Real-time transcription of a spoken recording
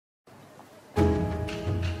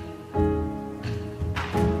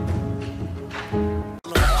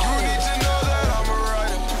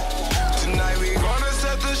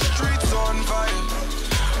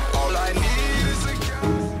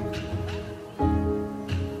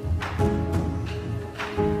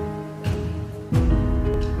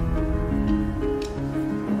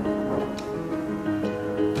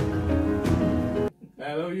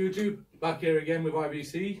YouTube, back here again with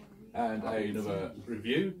IBC and another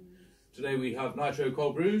review. Today we have Nitro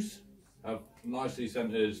cold brews. Have nicely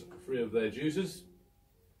sent us 3 of their juices.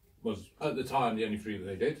 Was at the time the only 3 that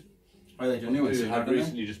they did. Oh, they do new ones. They have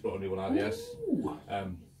recently just brought a new one out, yes.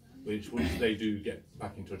 Which once they do get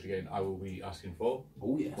back in touch again, I will be asking for.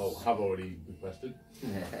 Oh yes. Well, have already requested.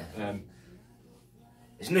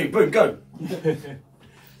 It's new, boom, go!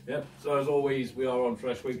 Yep, so as always, we are on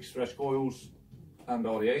Fresh Weeks, Fresh Coils and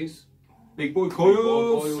RDAs. Big boy Big boy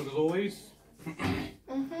coils. coils as always.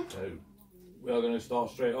 So we are going to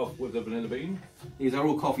start straight off with the vanilla bean. These are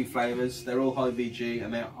all coffee flavours. They're all high VG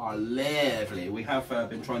and they are lovely. We have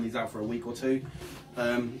been trying these out for a week or 2.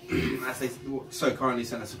 As they so kindly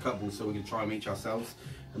sent us a couple so we can try them each ourselves.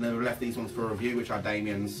 And then we left these ones for a review, which are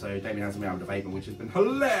Damien's. So Damien hasn't been able to vape them, which has been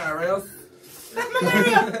hilarious.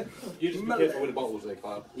 You just be careful with the bottles they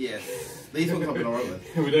Kyle. Yes. These ones I've been alright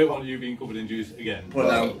with. We don't want you being covered in juice again. Put it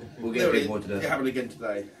down. We'll get a bit more today. It happened again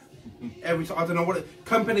today. Every time, I don't know what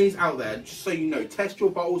companies out there, just so you know, test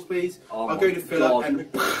your bottles please. Oh I'll go to fill up and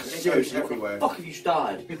it goes Seriously, everywhere. what the fuck have you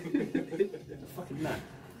started? Fucking mad.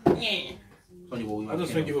 Yeah. I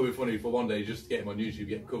just think it would be funny for one day just to get him on YouTube,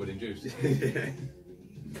 get covered in juice.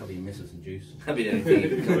 Cover your missus in juice. That'd be the only thing you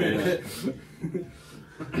can come in.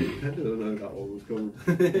 I don't know that one was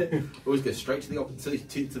coming. Always go straight to the opposite,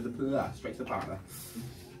 straight to the partner.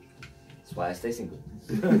 That's why I stay single.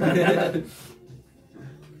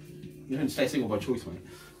 You don't stay single by choice, mate.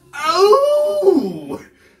 Oh!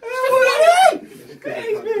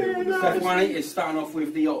 Steph 1 is starting off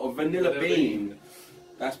with the vanilla bean.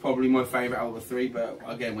 That's probably my favourite out of the 3, but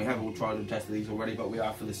again, we have all tried and tested these already, but we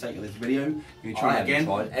are, for the sake of this video, we try it again.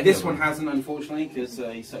 This one hasn't, unfortunately, because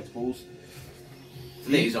he sucks balls.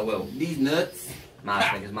 These I will. These nuts. Mad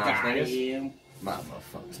niggas, mad niggas. Yeah. Mad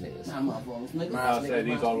motherfuckers niggas. I say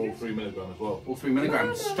these are all 3 milligram as well. All 3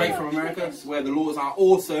 milligrams, straight from America, where the laws are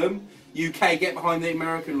awesome. UK, get behind the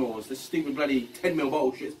American laws. This stupid bloody 10ml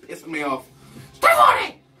bottle shit's pissing me off. Step on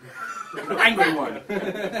it! Angry one.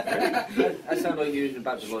 That sounded like you was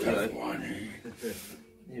about to like,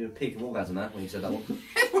 you were a peak of orgasm there when you said that one.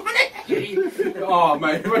 Oh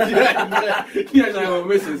mate, you don't know what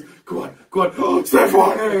misses. Go on, oh,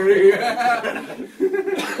 Stephanie!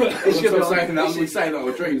 It's gonna be saying that we say that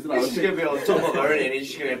our dreams, isn't it? She's gonna be on top of her, isn't it? And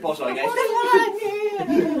she's gonna be a boss like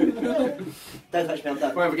Don't touch me on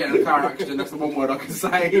that. If I ever get in a car accident, that's the one word I can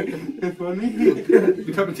say. Stephanie.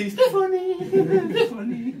 The cup of tea, Stephanie.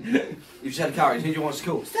 You just had a car accident, you want to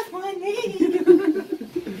school?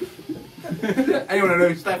 Anyone who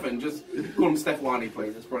knows Stefan, just call him Stephanie,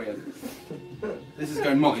 please. That's brilliant. This is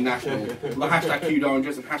going multinational. We've got hashtag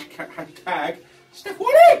QDoranges and hashtag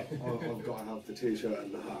Stephanie! I've got to have the t-shirt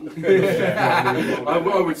and the hat. I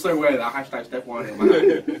would so wear that, hashtag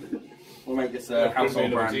Stephanie. We'll make this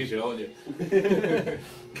household brand. T-shirt, aren't you?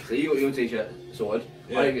 So you got your t-shirt sorted.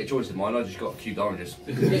 Yeah. I didn't get a choice in mine, I just got cubed oranges.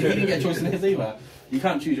 You didn't get a choice in his either. You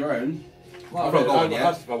can't choose your own. Well, I've not got one yet.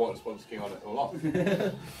 That's if I want a sponsor king on it or not.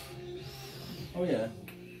 Oh yeah.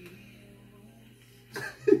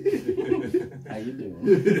 How you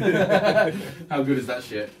doing? How good is that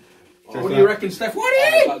shit? What do you reckon, Steph? What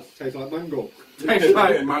Tastes like mango. Tastes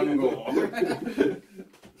like mango.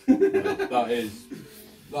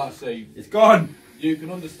 That's a. It's gone. You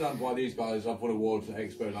can understand why these guys have won awards at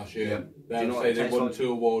Expo last year. Yeah. They Do you know what say it they tastes won like?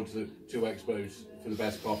 2 awards at 2 Expos for the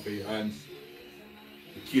best coffee, and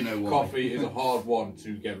You know what? coffee is a hard one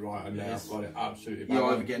to get right, and Yes. they've got it absolutely You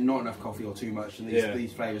either bang. get not enough coffee or too much, and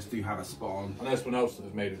these flavours do have a spot on. And there's one else that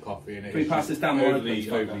has made of coffee, and Can we it's pass just this down the road, overly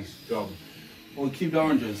please, strong. Or the cubed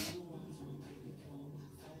oranges.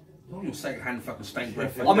 Oh, your second-hand fucking stank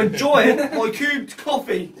breath. I'm enjoying my cubed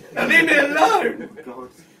coffee! Leave me alone!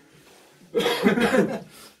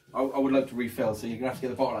 I would like to refill, so you're going to have to get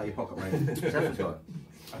the bottle out of your pocket, mate. Stefan's got it.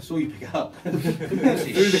 I saw you pick it up. Through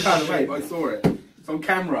the kind of vape, I saw it. It's on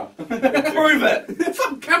camera. Prove it! It's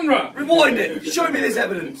on camera! Rewind it! Show me this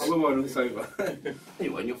evidence! I will when it's over.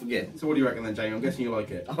 You won't, you'll forget. So what do you reckon then, Jamie? I'm guessing you like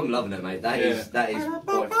it. I'm loving it, mate. That Yeah. is by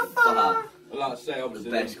far And like I say, the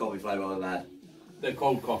obviously, best coffee flavour I've had. they're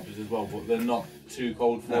cold coffees as well, but they're not too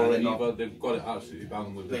cold for No, it they're not. either. They've got it absolutely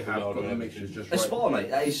bang with They the have vanilla got the and mixtures everything. just It's right. spot on, mate.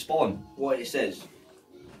 That is spot on. What it says.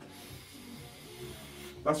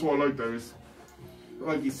 That's what I like those.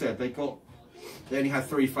 Like you said, they only had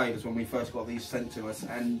 3 flavours when we first got these sent to us,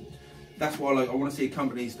 and that's why I want to see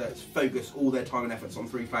companies that focus all their time and efforts on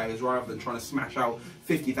 3 flavours rather than trying to smash out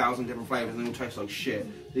 50,000 different flavours and they all taste like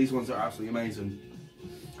shit. These ones are absolutely amazing.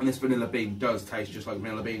 And this vanilla bean does taste just like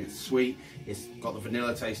vanilla bean. It's sweet. It's got the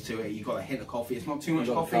vanilla taste to it. You've got a hint of coffee. It's not too much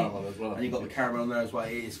coffee. Well. And you've got the caramel in there as well.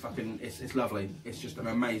 It is fucking, it's lovely. It's just an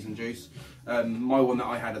amazing juice. My one that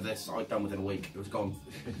I had of this, I'd done within a week. It was gone.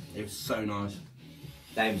 It was so nice.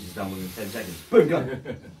 Dames is done within 10 seconds. Boom,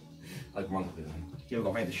 done. I can run with it. You ever got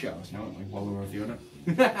to make the shit out of us now, haven't we, while we were reviewing it?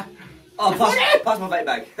 Oh, pass my vape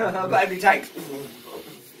bag. I've got every tank.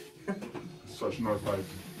 Such a nice flavour.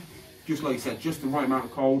 Just like you said, just the right amount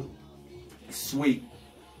of cold. It's sweet.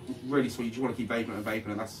 It's really sweet. You just want to keep vaping it and vaping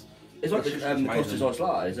it. That's It's like the Costa's Ice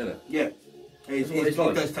Latte, isn't it? yeah. It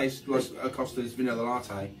like. does taste like a Costa's vanilla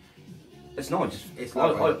latte. It's nice. It's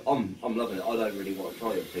lovely. I'm loving it. I don't really want to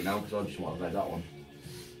try it now because I just want to make that one.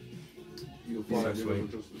 You'll It's find so it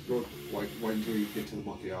sweet. just as good. Wait until you get to the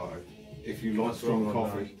macchiato. If you like That's strong what I'm on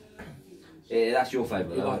coffee, Yeah, that's your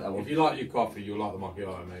favourite. I like that If one. you like your coffee, you'll like the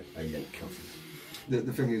macchiato, mate. I like coffee.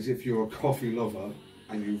 the thing is, if you're a coffee lover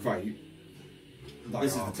and you vape,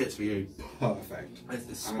 This is the tits for you. perfect.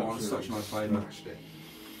 It's spot on. Such a nice flavour. Smashed it.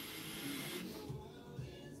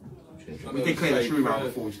 We did clear the shroom out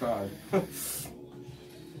before we started.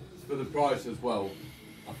 For the price as well,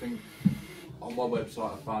 I think on my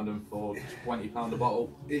website I found them for £20 a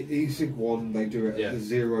bottle. E-Cig one, they do it Yeah. at the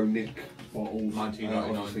zero nick bottles.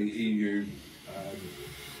 $19.99. Obviously EU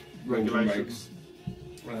Regulations.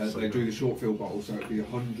 they do the short fill bottle, so it'd be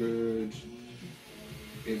 100.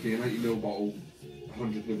 It'd be an 80ml bottle,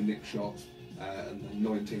 100 with a nick shot, and then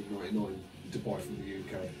 £19.99 to buy from the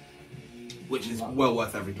UK. Which is well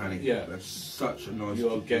worth every penny. Yeah. They're such a nice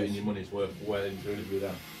You're juice. getting your money's worth well and truly with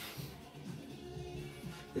them.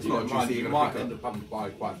 It's You not might, juicy. you You're might gonna end pick up having to buy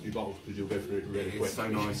quite a few bottles because you'll go through it really quick. It's so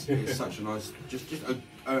nice. It's such a nice, just an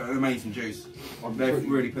amazing juice. I'm They've pretty-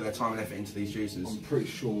 really put their time and effort into these juices. I'm pretty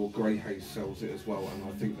sure Grey Haze sells it as well, and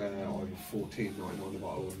I think they're either £14.99 a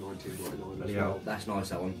bottle or £19.99 as Yeah. well. That's nice,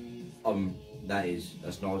 that one.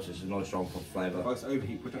 That's nice. It's a nice strong coffee flavour. Nice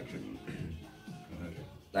overheat protection.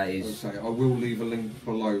 That I would is. say I will leave a link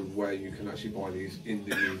below where you can actually buy these in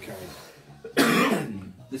the UK.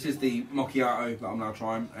 This is the macchiato that I'm now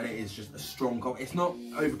trying, and it is just a strong coffee. It's not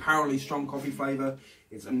overpoweringly strong coffee flavour.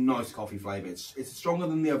 It's a nice coffee flavour. It's stronger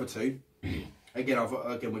than the other two. Again,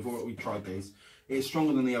 we've tried these. It's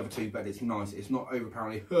stronger than the other two, but it's nice. It's not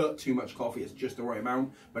overpoweringly too much coffee. It's just the right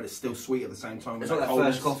amount, but it's still sweet at the same time. It's like that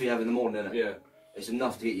first coffee you have in the morning, isn't it? Yeah. It's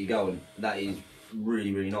enough to get you going. That is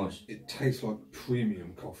really, really nice. It tastes like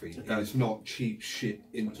premium coffee. It does. It's not cheap shit.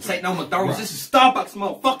 This ain't no McDonald's. This is Starbucks,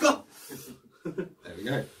 motherfucker. There we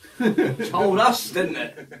go. Told us, didn't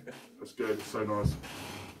it? That's good. It's so nice.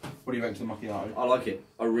 What do you make to the macchiato? I like it.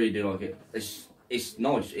 I really do like it. It's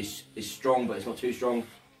nice. It's strong, but it's not too strong.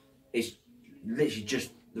 It's literally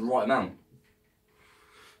just the right amount.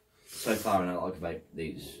 So far, and I could vape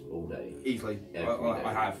these all day. Easily. Yeah,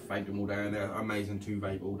 I have vaped them all day, and they're amazing to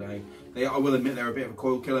vape all day. I will admit they're a bit of a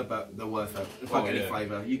coil killer, but they're worth it. It's like any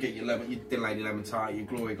flavour. You get your Lady Lemon Tart, your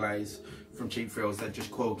Glory Glaze from Cheap Thrills. They're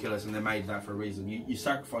just coil killers, and they're made that for a reason. You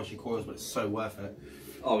sacrifice your coils, but it's so worth it.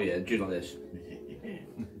 Oh yeah, do like this.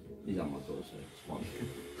 These aren't my thoughts, so it's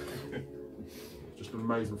fine. Just an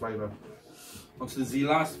amazing flavour. On to the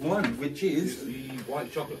last one, which is The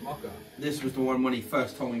white chocolate mocha. this was the one when he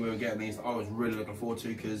first told me we were getting these. I was really looking forward to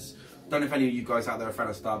because I don't know if any of you guys out there are a fan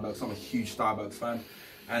of Starbucks. I'm a huge Starbucks fan,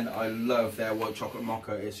 and I love their white chocolate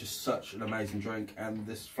mocha. It's just such an amazing drink, and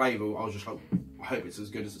this flavour, I was just like, I hope it's as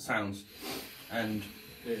good as it sounds, and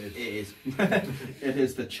it is. It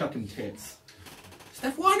is the Chuck and Tits.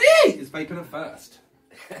 Steph Winey is vaping at first,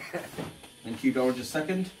 then Cubed Orange is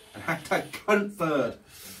second, and Hashtag Cunt third.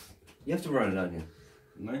 You have to run it, don't you?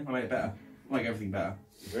 No, I made it better. I make everything better.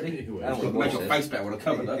 Ready? Make your face better when I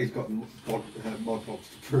cover that. He's got mod box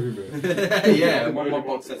to prove it. Yeah, my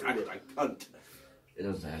box says hashtag cunt. It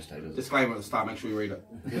doesn't say hashtag, does it? Disclaimer at the start, make sure you read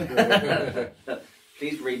it.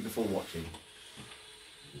 Please read before watching.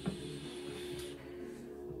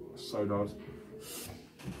 So nice.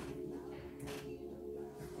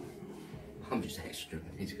 I'm just extra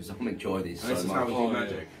because I'm enjoying these And this so is how we much. do Oh,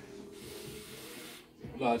 magic.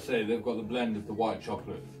 Like I say, they've got the blend of the white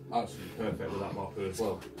chocolate. Absolutely perfect with that mocha as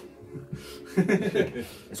well.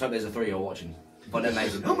 Let's hope there's a 3-year watching. But they're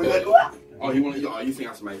amazing. Oh my god, what? Oh, you think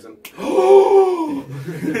that's amazing?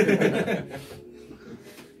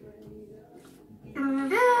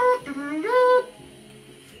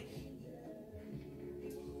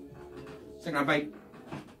 Second hand vape.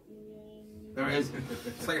 There it is.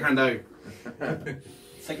 Second hand O.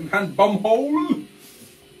 Second hand bum hole.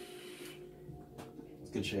 It's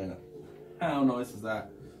good shit, isn't it? How nice is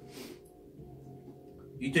that?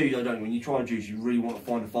 You do though, don't you? When you try a juice, you really want to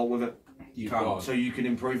find a fault with it. You you've can't. got. So you can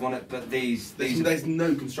improve on it, but these There's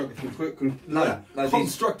no constructive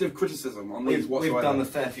constructive criticism on these we've whatsoever. done a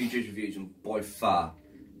fair few juice reviews, and by far,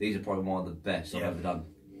 these are probably one of the best I've ever done.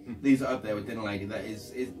 These are up there with Dinner Lady. That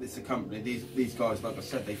is it's a company. These guys, like I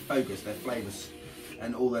said, they focus their flavours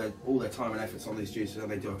and all their time and efforts on these juices, and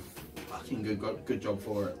they do a fucking good job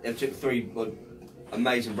for it. They've took 3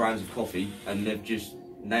 amazing brands of coffee, and they've just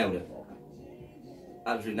nailed it.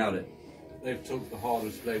 Absolutely nailed it. They've took the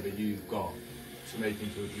hardest flavour you've got to make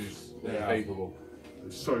into a juice that's capable.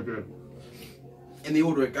 It's so good. In the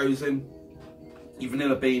order it goes in, your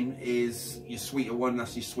vanilla bean is your sweeter one.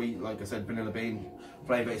 That's your sweet, like I said, vanilla bean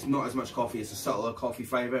flavour. It's not as much coffee, it's a subtler coffee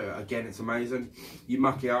flavour. Again, it's amazing. Your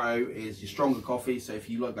macchiato is your stronger coffee, so if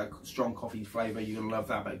you like that strong coffee flavour, you're going to love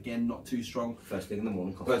that, but again, not too strong. First thing in the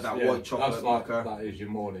morning coffee. But that white chocolate that's like, mocha, that is your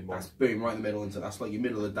morning one. that's boom, right in the middle, into that's like your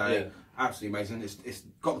middle of the day. Yeah. Absolutely amazing. It's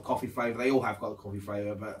got the coffee flavour, they all have got the coffee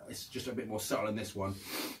flavour, but it's just a bit more subtle in this one.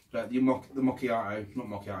 But the macchiato, not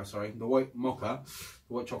macchiato, sorry, the white mocha,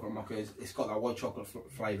 the white chocolate mocha, it's got that white chocolate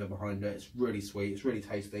flavour behind it. It's really sweet, it's really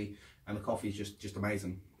tasty, and the coffee is just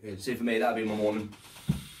amazing. See, for me, that'd be my morning,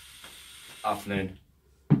 afternoon,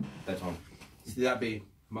 bedtime. See, that'd be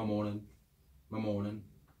my morning, my morning.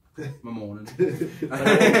 All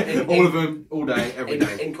of them, all day, every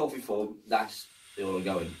day. In coffee form, that's the order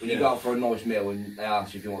going. When you go out for a nice meal and they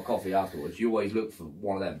ask you if you want coffee afterwards, you always look for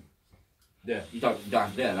one of them. Yeah. You don't have to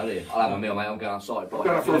do that, do you? I'll have a meal, mate. I'm going outside. But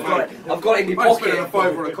Going out for a fight. I've got it in my I'm spending a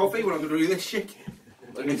pocket. £5 on a coffee when I'm going to do this shit.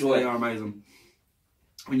 Enjoy They it. are amazing.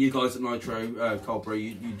 When you guys at Nitro Cold Brew,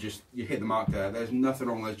 you hit the mark there. There's nothing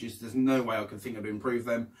wrong with those juices. There's no way I can think of improve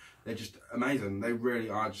them. They're just amazing. They really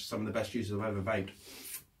are just some of the best juices I've ever vaped.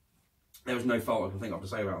 There was no fault I can think of to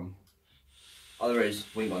say about them. Oh, there is.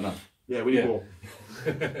 We ain't got enough. Yeah, we need more.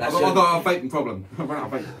 I've That's got a vaping problem. I've run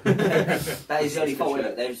out of vape. that is the only fault,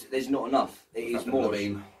 isn't it? There's not enough. It is more.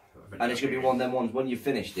 Bean. And it's going to be one of them ones, when you've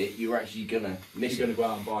finished it, you're actually going to miss You're it. going to go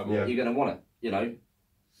out and buy more. Yeah. You're going to want it, you know.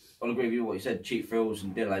 I'll agree with you what you said, Cheap Thrills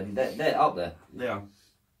and Dinner Lady, they're up there. They are.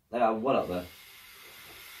 They are well up there.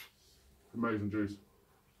 Amazing juice.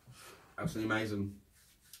 Absolutely amazing.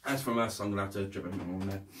 As from us, I'm going to have to drip a bit more in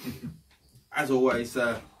there. As always,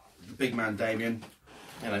 the big man Damien,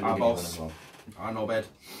 our boss, our knobhead,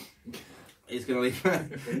 he's going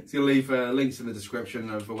to leave links in the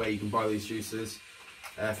description of where you can buy these juices.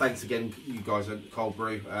 Thanks again, you guys at Cold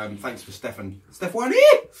Brew. Thanks for Stefan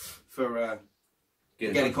for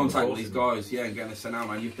getting in contact with these guys. Yeah, and getting us sent out,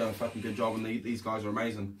 man. You've done a fucking good job, and these guys are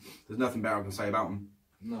amazing. There's nothing better I can say about them.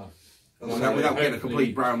 No. Without getting a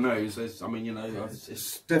complete brown nose, I mean, you know, it's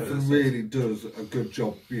Stefan really does a good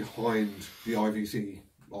job behind the IVC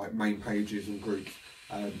like main pages and groups,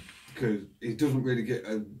 because he doesn't really get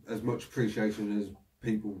as much appreciation as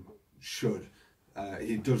people should.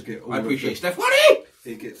 He does get. I appreciate Stefan.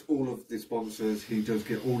 He gets all of the sponsors. He does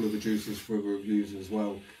get all of the juices for the reviews as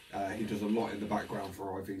well. He does a lot in the background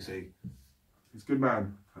for IVC. He's a good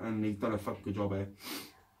man, and he's done a fucking good job here.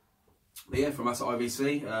 But yeah, from us at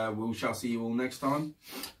IVC, we shall see you all next time.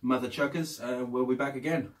 Mother Chuckers, we'll be back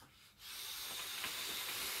again.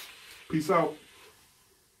 Peace out.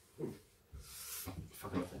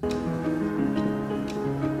 Fucking